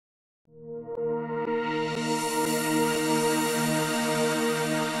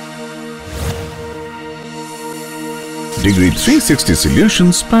Degree 360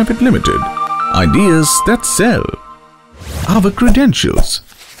 Solutions Pvt Limited. Ideas that sell. Our Credentials.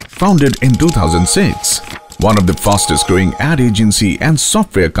 Founded in 2006. One of the fastest growing ad agency and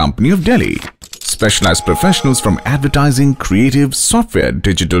software company of Delhi. Specialized professionals from advertising, creative, software,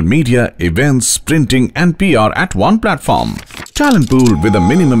 digital media, events, printing and PR at one platform. Talent pool with a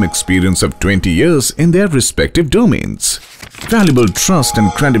minimum experience of 20 years in their respective domains. Valuable trust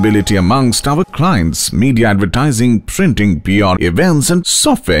and credibility amongst our clients, media advertising, printing, PR, events and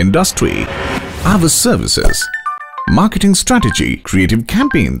software industry. Our services. Marketing strategy, creative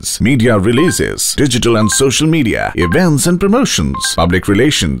campaigns, media releases, digital and social media, events and promotions, public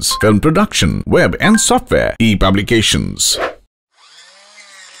relations, film production, web and software, e-publications.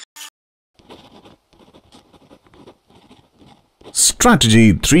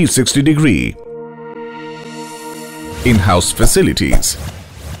 Strategy 360 degree. In-house facilities.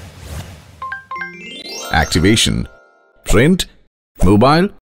 Activation, print, mobile,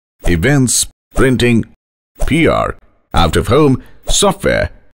 events, printing, PR, out-of-home, software,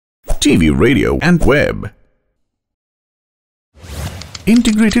 TV, radio and web.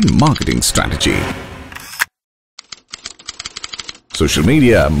 Integrated marketing strategy. Social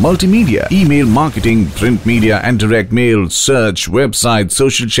media, multimedia, email marketing, print media and direct mail, search, website,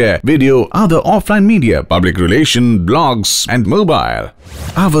 social share, video, other offline media, public relation, blogs and mobile.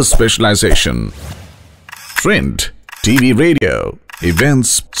 Our specialization. Print, TV, radio,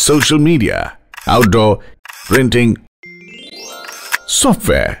 events, social media, outdoor, printing,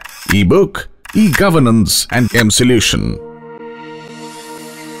 software, e-book, e-governance and M-Solution.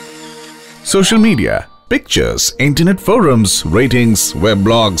 Social media, pictures, internet forums, ratings, web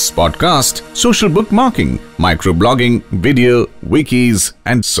blogs, podcast, social bookmarking, microblogging, video, wikis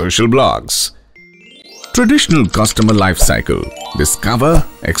and social blogs. Traditional customer life cycle. Discover,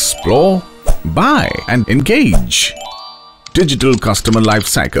 explore, buy and engage. Digital customer life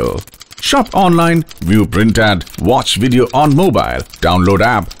cycle. Shop online, view print ad, watch video on mobile, download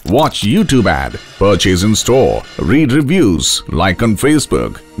app, watch YouTube ad, purchase in store, read reviews, like on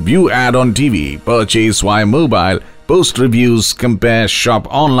Facebook, view ad on TV, purchase via mobile, post reviews, compare, shop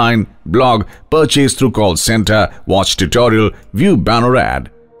online, blog, purchase through call center, watch tutorial, view banner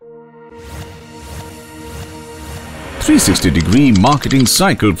ad. 360-degree marketing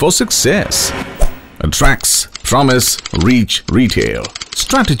cycle for success. Attracts, promise, reach, retail.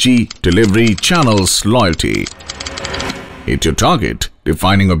 Strategy, delivery, channels, loyalty. Hit your target,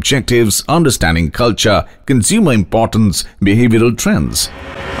 defining objectives, understanding culture, consumer importance, behavioral trends.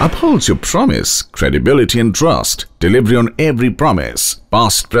 Upholds your promise, credibility and trust, delivery on every promise,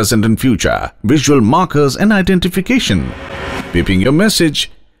 past, present and future, visual markers and identification. Peeping your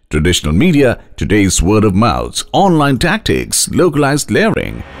message, traditional media, today's word of mouth, online tactics, localized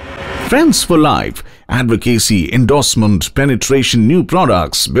layering. Friends for life, advocacy, endorsement, penetration, new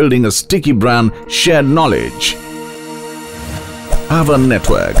products, building a sticky brand, shared knowledge. Our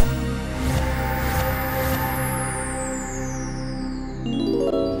network.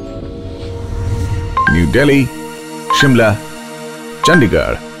 New Delhi, Shimla,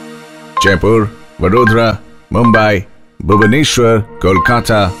 Chandigarh, Jaipur, Vadodara, Mumbai, Bhubaneswar,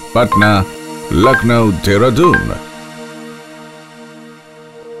 Kolkata, Patna, Lucknow, Dehradun.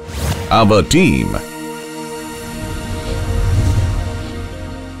 Our team.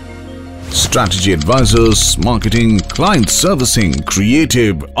 Strategy advisors, marketing, client servicing,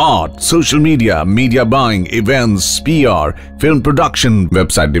 creative, art, social media, media buying, events, PR, film production,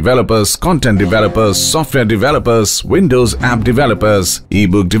 website developers, content developers, software developers, Windows app developers,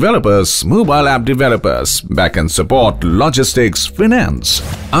 ebook developers, mobile app developers, backend support, logistics, finance.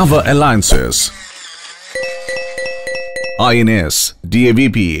 Our alliances. INS,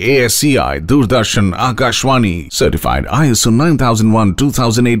 DAVP, ASCI, Doordarshan, Akashvani, certified ISO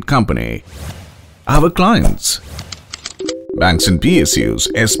 9001-2008 company. Our clients. Banks and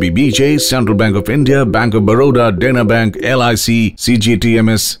PSUs, SBBJ, Central Bank of India, Bank of Baroda, Dena Bank, LIC,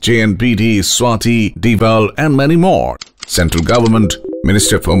 CGTMS, JNPT, Swati, Deval and many more. Central Government,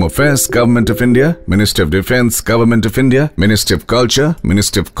 Ministry of Home Affairs, Government of India, Ministry of Defence, Government of India, Ministry of Culture,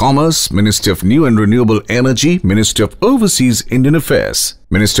 Ministry of Commerce, Ministry of New and Renewable Energy, Ministry of Overseas Indian Affairs,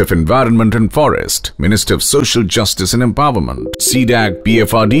 Ministry of Environment and Forest, Ministry of Social Justice and Empowerment, CDAG,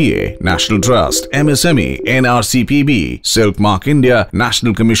 PFRDA, National Trust, MSME, NRCPB, Silk Mark India,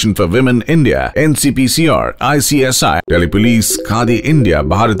 National Commission for Women India, NCPCR, ICSI, Delhi Police, Khadi India,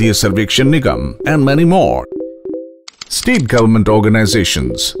 Bharatiya Sarvekshan Nigam, and many more. State government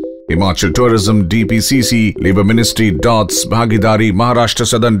organizations. Himachal Tourism, DPCC, Labour Ministry, DOTS, Bhagidari, Maharashtra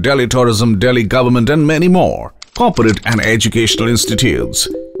Southern, Delhi Tourism, Delhi Government and many more. Corporate and educational institutes.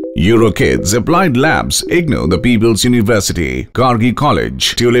 Eurokids, Applied Labs, IGNOU, the People's University, Gargi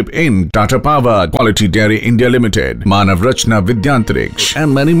College, Tulip Inn, Tata Power, Quality Dairy India Limited, Manav Rachna Vidyantariksh,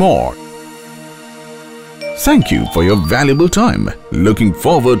 and many more. Thank you for your valuable time. Looking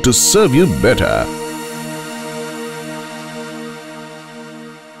forward to serve you better.